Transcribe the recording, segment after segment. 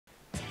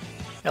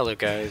Hello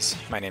guys,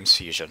 my name's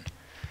Fusion.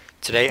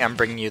 Today I'm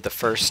bringing you the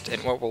first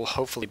in what will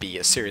hopefully be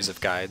a series of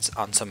guides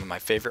on some of my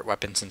favorite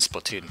weapons in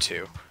Splatoon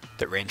 2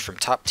 that range from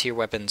top tier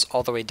weapons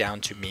all the way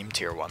down to meme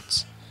tier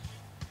ones.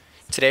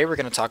 Today we're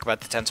going to talk about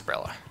the Tenta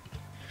Brella.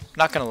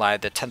 Not gonna lie,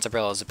 the Tenta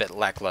Brella is a bit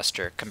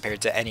lackluster compared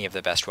to any of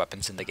the best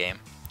weapons in the game.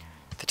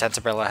 The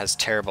Tenta Brella has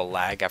terrible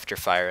lag after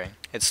firing,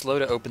 it's slow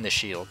to open the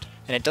shield,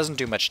 and it doesn't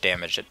do much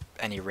damage at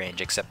any range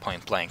except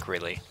point blank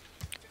really.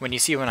 When you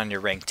see one on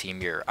your ranked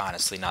team, you're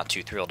honestly not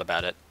too thrilled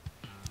about it.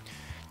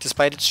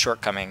 Despite its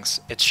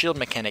shortcomings, its shield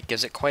mechanic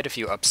gives it quite a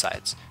few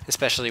upsides,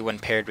 especially when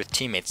paired with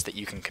teammates that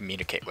you can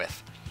communicate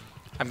with.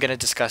 I'm going to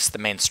discuss the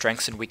main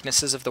strengths and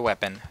weaknesses of the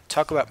weapon,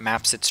 talk about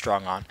maps it's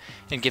strong on,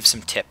 and give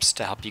some tips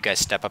to help you guys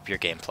step up your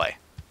gameplay.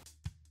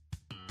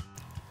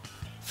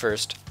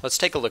 First, let's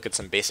take a look at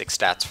some basic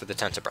stats for the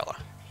Tenta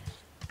Brella.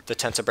 The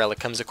Tenta Brella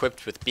comes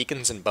equipped with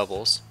beacons and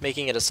bubbles,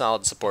 making it a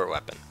solid support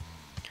weapon.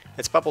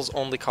 Its bubbles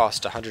only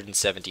cost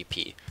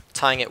 170p,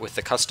 tying it with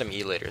the custom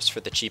elators for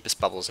the cheapest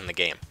bubbles in the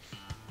game.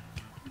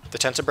 The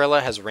Tenta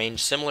Brella has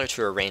range similar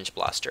to a range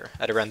blaster,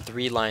 at around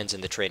 3 lines in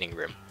the training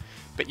room,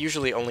 but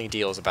usually only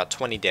deals about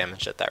 20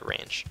 damage at that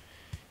range.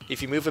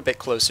 If you move a bit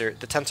closer,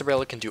 the Tenta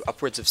Brella can do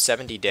upwards of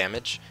 70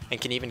 damage, and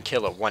can even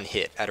kill a one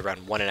hit at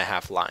around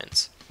 1.5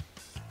 lines.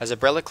 As a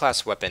Brella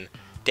class weapon,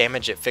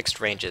 damage at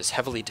fixed ranges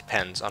heavily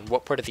depends on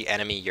what part of the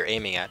enemy you're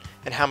aiming at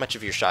and how much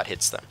of your shot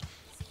hits them.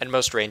 At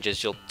most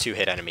ranges, you'll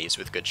 2-hit enemies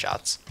with good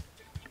shots.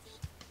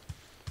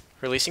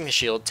 Releasing the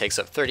shield takes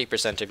up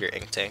 30% of your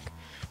ink tank,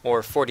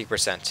 or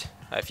 40%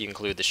 if you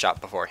include the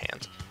shot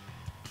beforehand.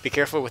 Be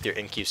careful with your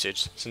ink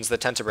usage, since the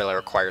Tenta Brella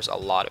requires a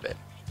lot of it.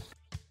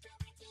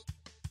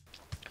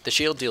 The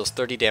shield deals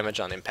 30 damage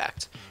on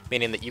impact,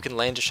 meaning that you can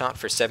land a shot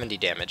for 70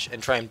 damage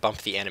and try and bump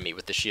the enemy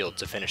with the shield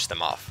to finish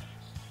them off.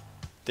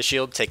 The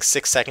shield takes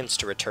 6 seconds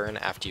to return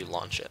after you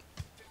launch it.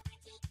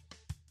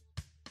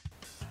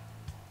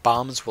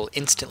 Bombs will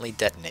instantly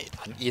detonate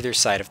on either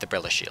side of the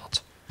Brella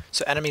shield,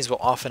 so enemies will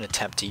often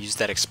attempt to use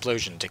that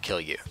explosion to kill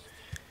you.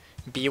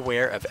 Be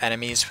aware of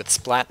enemies with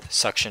splat,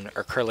 suction,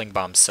 or curling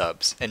bomb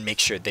subs, and make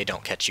sure they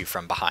don't catch you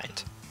from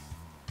behind.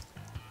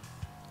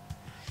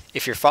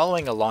 If you're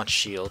following a launch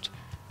shield,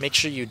 make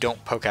sure you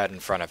don't poke out in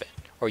front of it,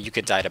 or you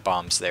could die to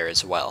bombs there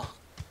as well.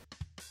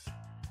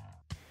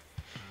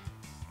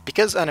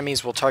 Because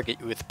enemies will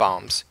target you with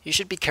bombs, you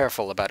should be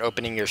careful about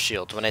opening your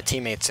shield when a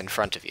teammate's in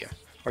front of you,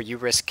 or you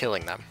risk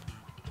killing them.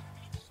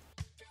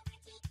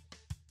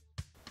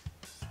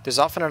 There's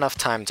often enough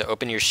time to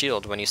open your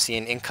shield when you see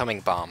an incoming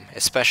bomb,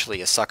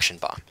 especially a suction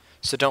bomb,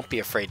 so don't be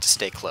afraid to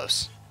stay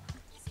close.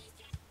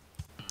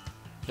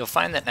 You'll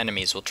find that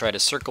enemies will try to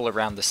circle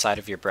around the side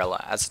of your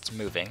Brella as it's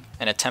moving,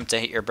 and attempt to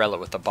hit your Brella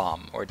with a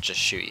bomb, or just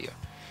shoot you.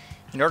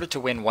 In order to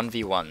win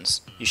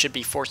 1v1s, you should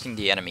be forcing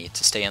the enemy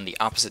to stay on the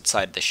opposite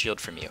side of the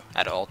shield from you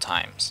at all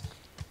times.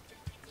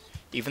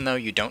 Even though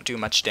you don't do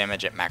much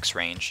damage at max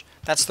range,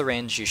 that's the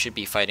range you should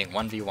be fighting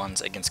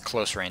 1v1s against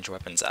close range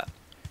weapons at.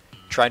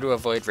 Try to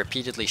avoid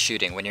repeatedly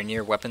shooting when you're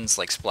near weapons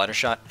like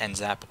Splattershot,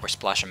 N-Zap, or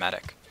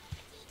Splash-O-Matic.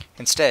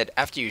 Instead,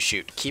 after you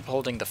shoot, keep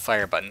holding the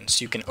fire button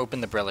so you can open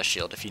the Brella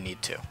shield if you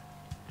need to.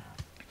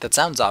 That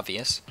sounds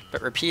obvious,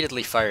 but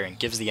repeatedly firing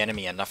gives the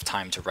enemy enough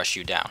time to rush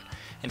you down,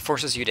 and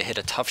forces you to hit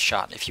a tough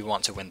shot if you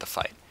want to win the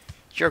fight.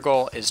 Your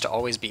goal is to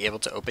always be able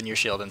to open your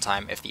shield in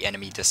time if the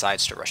enemy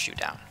decides to rush you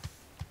down.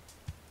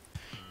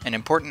 An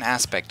important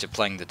aspect of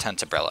playing the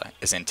Tenta Brella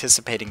is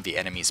anticipating the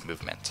enemy's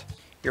movement.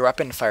 Your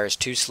weapon fires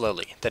too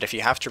slowly that if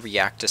you have to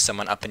react to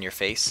someone up in your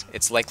face,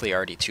 it's likely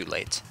already too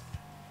late.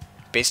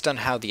 Based on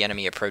how the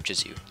enemy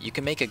approaches you, you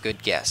can make a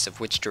good guess of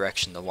which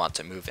direction they'll want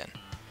to move in.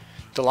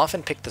 They'll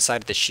often pick the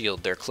side of the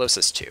shield they're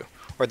closest to,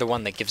 or the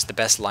one that gives the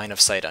best line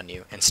of sight on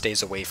you and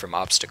stays away from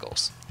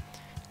obstacles.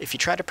 If you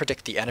try to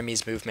predict the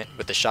enemy's movement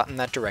with a shot in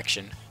that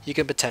direction, you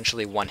can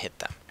potentially one-hit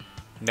them.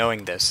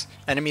 Knowing this,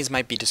 enemies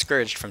might be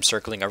discouraged from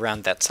circling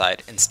around that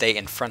side and stay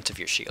in front of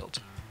your shield.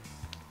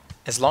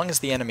 As long as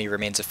the enemy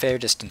remains a fair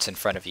distance in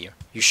front of you,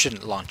 you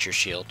shouldn't launch your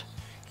shield.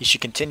 You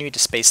should continue to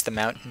space them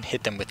out and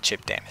hit them with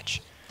chip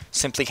damage.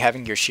 Simply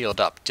having your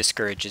shield up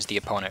discourages the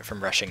opponent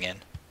from rushing in.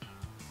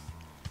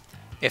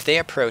 If they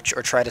approach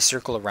or try to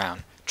circle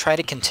around, try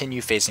to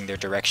continue facing their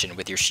direction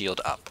with your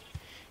shield up.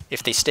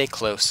 If they stay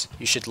close,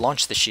 you should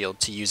launch the shield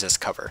to use as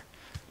cover.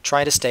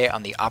 Try to stay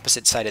on the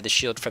opposite side of the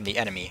shield from the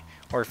enemy,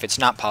 or if it's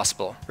not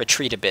possible,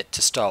 retreat a bit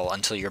to stall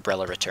until your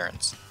Brella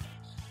returns.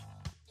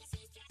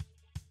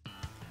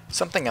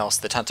 Something else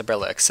the Tenta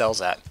Brella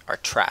excels at are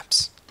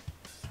traps.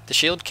 The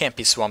shield can't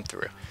be swum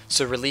through,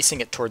 so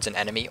releasing it towards an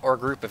enemy or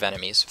group of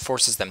enemies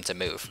forces them to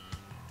move.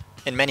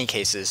 In many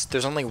cases,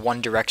 there's only one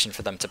direction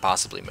for them to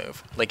possibly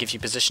move, like if you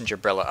positioned your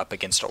Brella up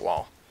against a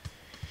wall.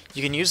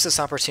 You can use this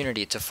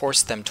opportunity to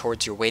force them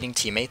towards your waiting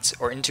teammates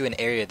or into an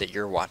area that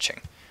you're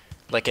watching.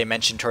 Like I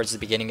mentioned towards the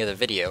beginning of the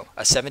video,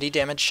 a 70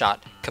 damage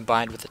shot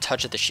combined with a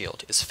touch of the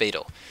shield is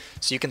fatal,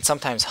 so you can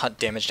sometimes hunt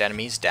damaged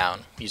enemies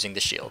down using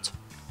the shield.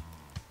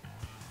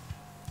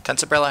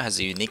 Tenta Brella has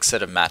a unique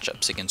set of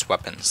matchups against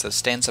weapons that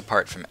stands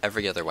apart from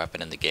every other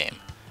weapon in the game.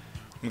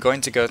 I'm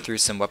going to go through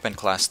some weapon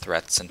class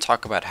threats and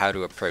talk about how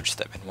to approach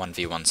them in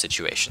 1v1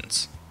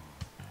 situations.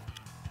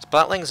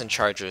 Splatlings and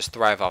chargers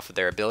thrive off of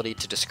their ability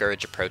to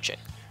discourage approaching.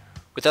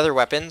 With other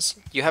weapons,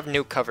 you have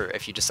no cover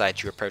if you decide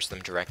to approach them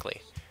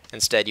directly.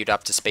 Instead, you'd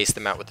opt to space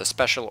them out with a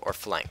special or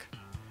flank.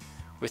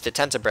 With the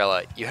Tenta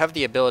Brella, you have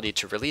the ability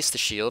to release the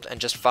shield and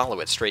just follow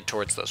it straight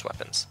towards those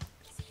weapons.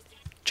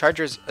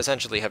 Chargers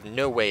essentially have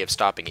no way of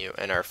stopping you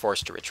and are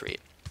forced to retreat.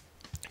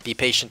 Be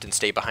patient and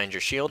stay behind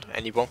your shield,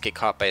 and you won't get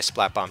caught by a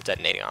splat bomb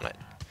detonating on it.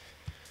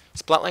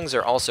 Splatlings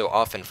are also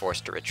often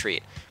forced to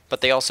retreat,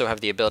 but they also have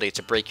the ability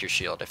to break your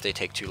shield if they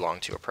take too long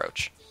to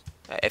approach.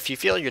 If you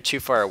feel you're too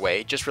far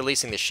away, just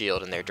releasing the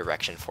shield in their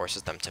direction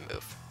forces them to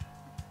move.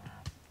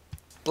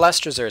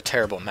 Blasters are a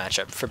terrible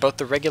matchup for both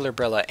the regular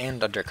Brella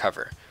and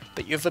undercover,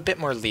 but you have a bit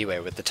more leeway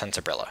with the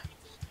Tenta Brella.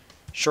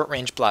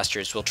 Short-range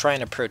blasters will try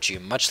and approach you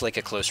much like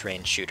a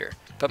close-range shooter,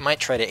 but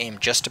might try to aim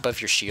just above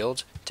your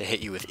shield to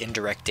hit you with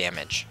indirect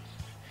damage.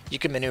 You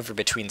can maneuver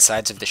between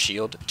sides of the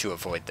shield to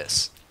avoid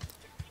this.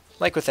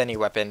 Like with any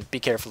weapon, be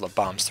careful of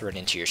bombs thrown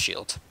into your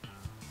shield.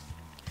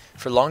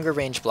 For longer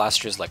range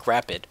blasters like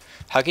Rapid,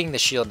 hugging the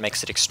shield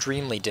makes it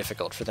extremely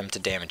difficult for them to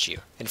damage you,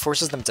 and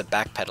forces them to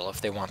backpedal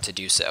if they want to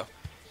do so.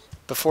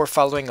 Before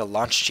following a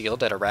launched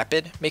shield at a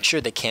Rapid, make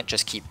sure they can't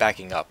just keep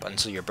backing up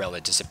until your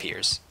Brella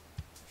disappears.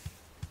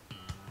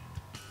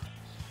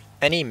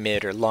 Any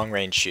mid or long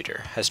range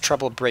shooter has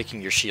trouble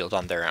breaking your shield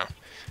on their own.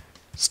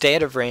 Stay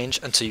out of range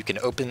until you can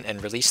open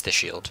and release the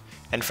shield,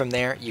 and from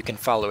there you can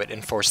follow it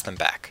and force them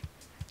back.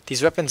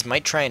 These weapons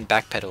might try and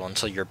backpedal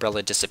until your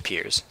Brella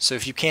disappears, so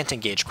if you can't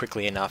engage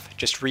quickly enough,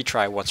 just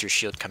retry once your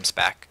shield comes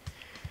back.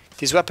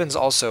 These weapons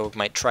also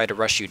might try to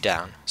rush you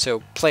down,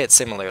 so play it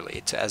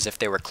similarly to as if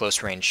they were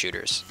close-range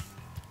shooters.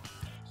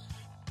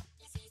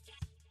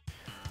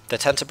 The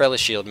Tenta Brella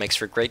shield makes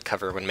for great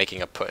cover when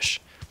making a push,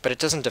 but it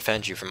doesn't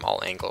defend you from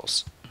all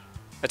angles.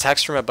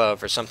 Attacks from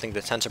above are something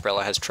the Tenta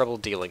Brella has trouble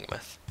dealing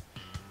with.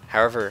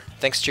 However,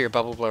 thanks to your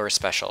Bubble Blower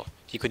special,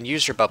 you can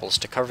use your bubbles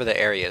to cover the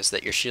areas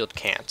that your shield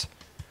can't.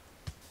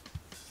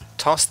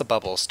 Toss the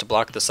bubbles to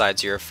block the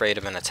sides you're afraid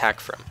of an attack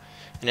from,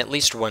 and at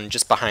least one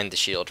just behind the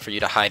shield for you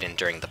to hide in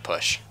during the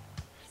push.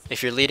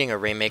 If you're leading a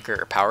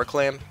Rainmaker or Power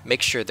Clam,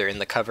 make sure they're in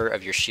the cover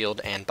of your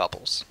shield and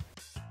bubbles.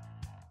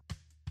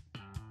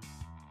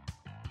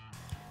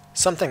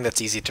 Something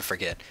that's easy to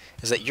forget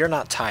is that you're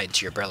not tied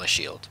to your Brella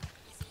shield.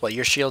 While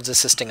your shield's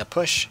assisting a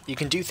push, you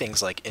can do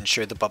things like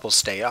ensure the bubbles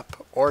stay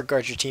up, or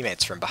guard your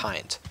teammates from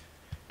behind.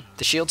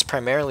 The shield's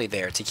primarily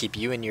there to keep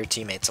you and your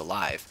teammates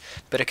alive,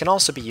 but it can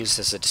also be used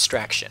as a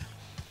distraction.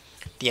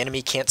 The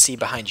enemy can't see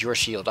behind your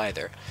shield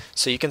either,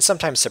 so you can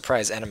sometimes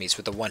surprise enemies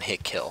with a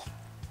one-hit kill.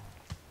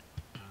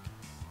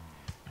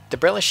 The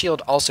Brella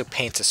shield also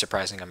paints a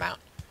surprising amount.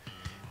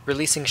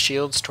 Releasing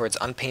shields towards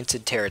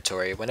unpainted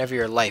territory whenever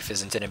your life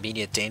isn't in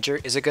immediate danger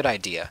is a good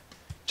idea.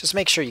 Just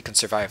make sure you can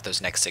survive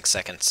those next 6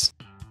 seconds.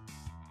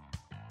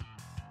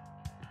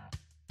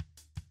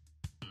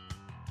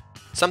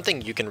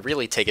 Something you can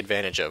really take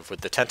advantage of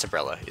with the Tenta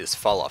Brella is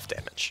fall-off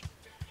damage.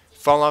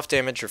 Fall-off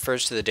damage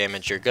refers to the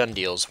damage your gun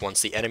deals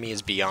once the enemy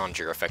is beyond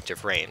your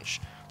effective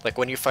range, like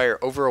when you fire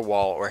over a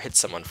wall or hit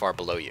someone far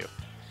below you.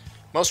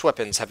 Most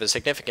weapons have a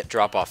significant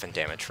drop-off in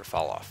damage for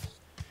fall-off.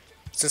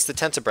 Since the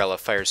Tenta Brella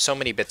fires so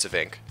many bits of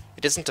ink,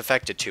 it isn't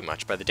affected too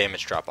much by the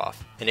damage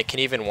drop-off, and it can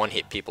even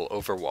one-hit people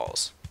over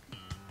walls.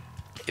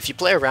 If you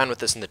play around with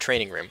this in the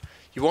training room,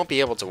 you won't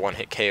be able to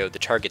one-hit KO the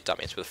target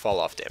dummies with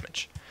fall-off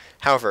damage.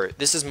 However,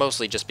 this is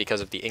mostly just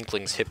because of the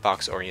Inkling's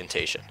hitbox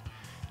orientation.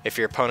 If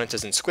your opponent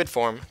is in squid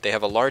form, they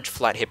have a large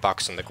flat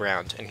hitbox on the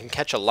ground and can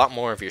catch a lot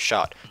more of your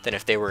shot than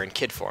if they were in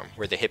kid form,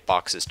 where the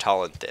hitbox is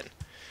tall and thin.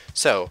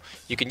 So,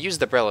 you can use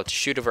the Brella to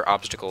shoot over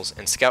obstacles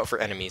and scout for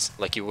enemies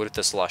like you would with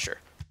the Slusher.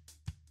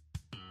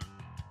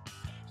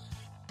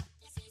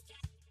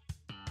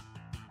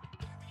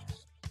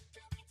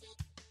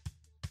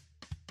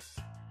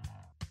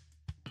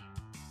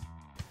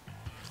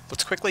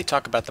 Let's quickly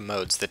talk about the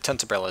modes that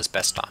Tenta Brella is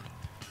best on.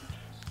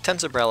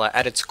 Tenta Brella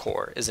at its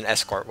core is an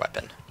escort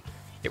weapon.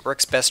 It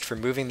works best for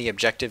moving the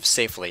objective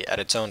safely at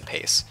its own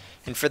pace,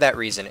 and for that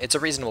reason it's a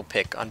reasonable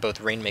pick on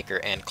both Rainmaker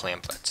and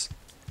Clamblitz.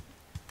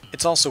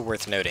 It's also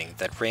worth noting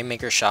that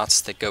Rainmaker shots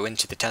that go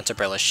into the Tenta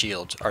Brella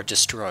shield are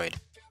destroyed.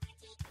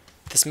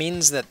 This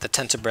means that the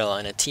Tenta Brella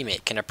and a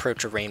teammate can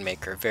approach a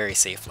Rainmaker very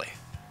safely.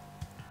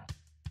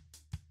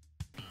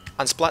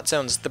 On Splat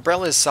Zones, the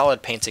Brella's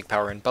solid painting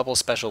power and bubble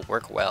special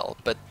work well,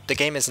 but the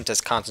game isn't as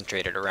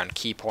concentrated around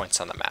key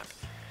points on the map,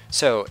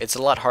 so it's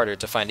a lot harder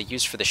to find a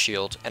use for the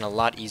shield and a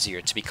lot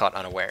easier to be caught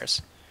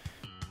unawares.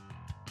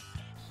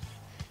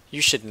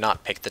 You should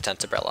not pick the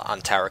Tenta Brella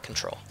on tower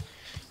control.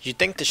 You'd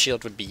think the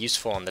shield would be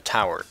useful on the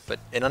tower, but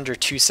in under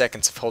 2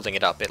 seconds of holding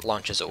it up it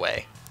launches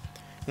away.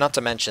 Not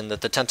to mention that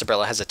the Tenta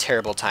Brella has a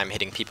terrible time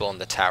hitting people in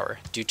the tower,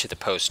 due to the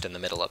post in the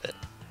middle of it.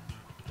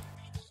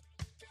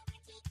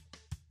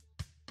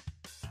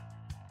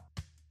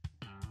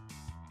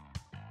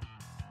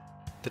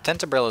 The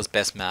Tenta Brella's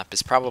best map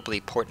is probably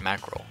Port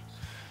Mackerel.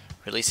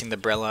 Releasing the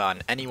Brella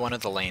on any one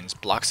of the lanes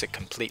blocks it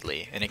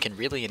completely, and it can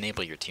really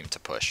enable your team to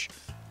push.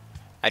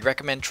 I'd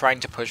recommend trying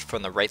to push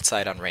from the right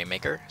side on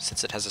Rainmaker,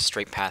 since it has a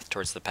straight path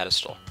towards the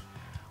pedestal.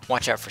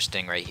 Watch out for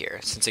Sting right here,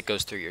 since it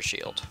goes through your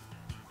shield.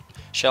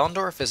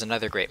 Schellendorf is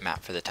another great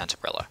map for the Tenta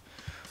Brella.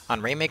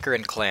 On Rainmaker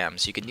and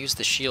Clams, you can use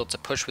the shield to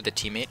push with a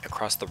teammate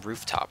across the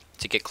rooftop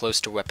to get close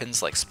to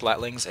weapons like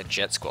Splatlings and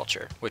Jet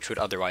Squelcher, which would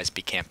otherwise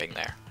be camping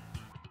there.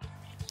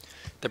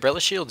 The Brella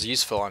shield's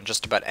useful on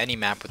just about any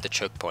map with the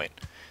choke point.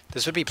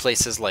 This would be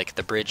places like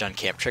the bridge on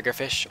Camp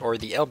Triggerfish, or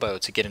the elbow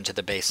to get into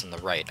the base on the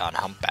right on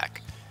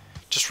Humpback.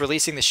 Just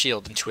releasing the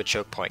shield into a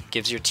choke point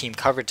gives your team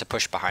cover to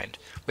push behind,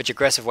 which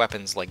aggressive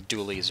weapons like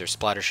dualies or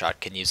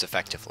Splattershot can use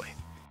effectively.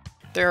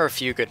 There are a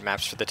few good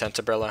maps for the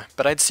Tenta Brella,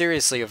 but I'd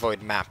seriously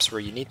avoid maps where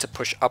you need to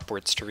push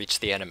upwards to reach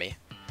the enemy.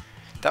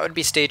 That would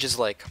be stages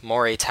like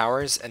Moray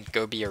Towers and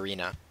Gobi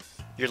Arena.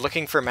 You're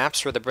looking for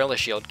maps where the Brella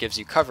shield gives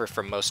you cover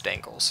from most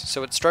angles,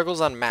 so it struggles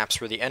on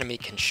maps where the enemy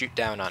can shoot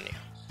down on you.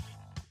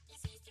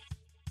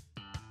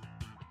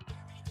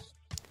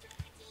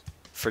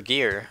 For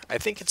gear, I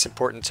think it's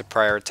important to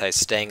prioritize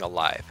staying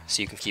alive,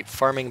 so you can keep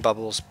farming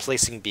bubbles,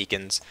 placing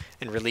beacons,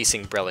 and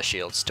releasing Brella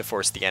shields to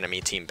force the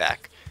enemy team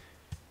back.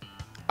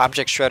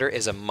 Object Shredder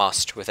is a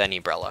must with any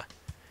Brella.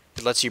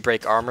 It lets you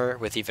break armor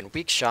with even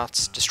weak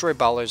shots, destroy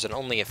ballers in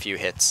only a few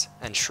hits,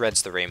 and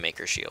shreds the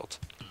Rainmaker shield.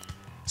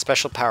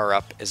 Special Power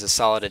Up is a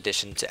solid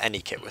addition to any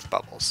kit with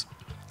bubbles.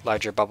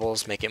 Larger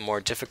bubbles make it more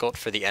difficult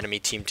for the enemy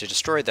team to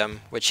destroy them,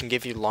 which can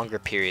give you longer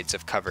periods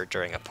of cover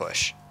during a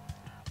push.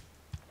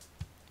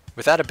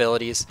 Without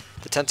abilities,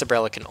 the Tenta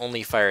Brella can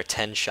only fire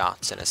 10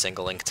 shots in a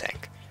single ink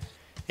tank.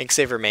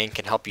 Inksaver Main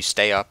can help you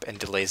stay up and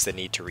delays the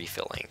need to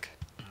refill ink.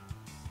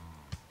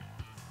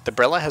 The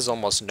Brella has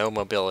almost no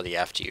mobility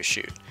after you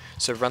shoot,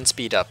 so run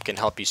speed up can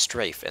help you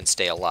strafe and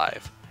stay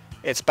alive.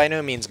 It's by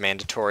no means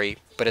mandatory,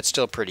 but it's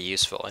still pretty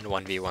useful in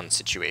 1v1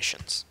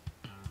 situations.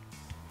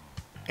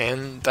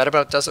 And that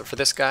about does it for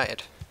this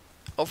guide.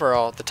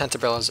 Overall, the Tenta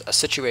Brella is a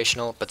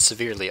situational but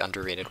severely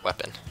underrated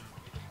weapon.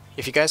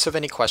 If you guys have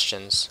any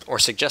questions, or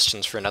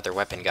suggestions for another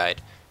weapon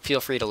guide,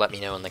 feel free to let me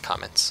know in the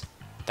comments.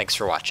 Thanks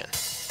for watching.